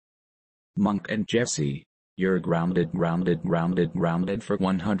Monk and Jessie, you're grounded for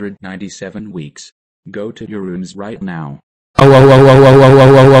 197 weeks. Go to your rooms right now.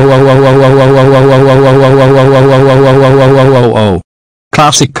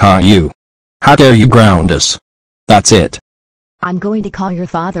 Classic Caillou. How dare you ground us? That's it. I'm going to call your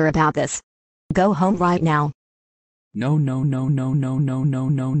father about this. Go home right now. No.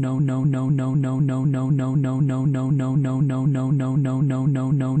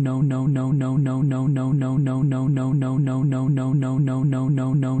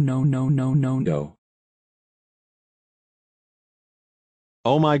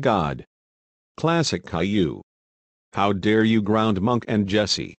 Oh my God. Classic Caillou. How dare you ground Monk and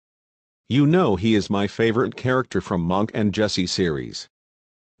Jessie? You know he is my favorite character from Monk and Jessie series.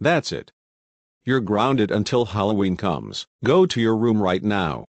 That's it. You're grounded until Halloween comes. Go to your room right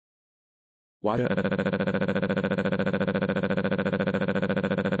now. What?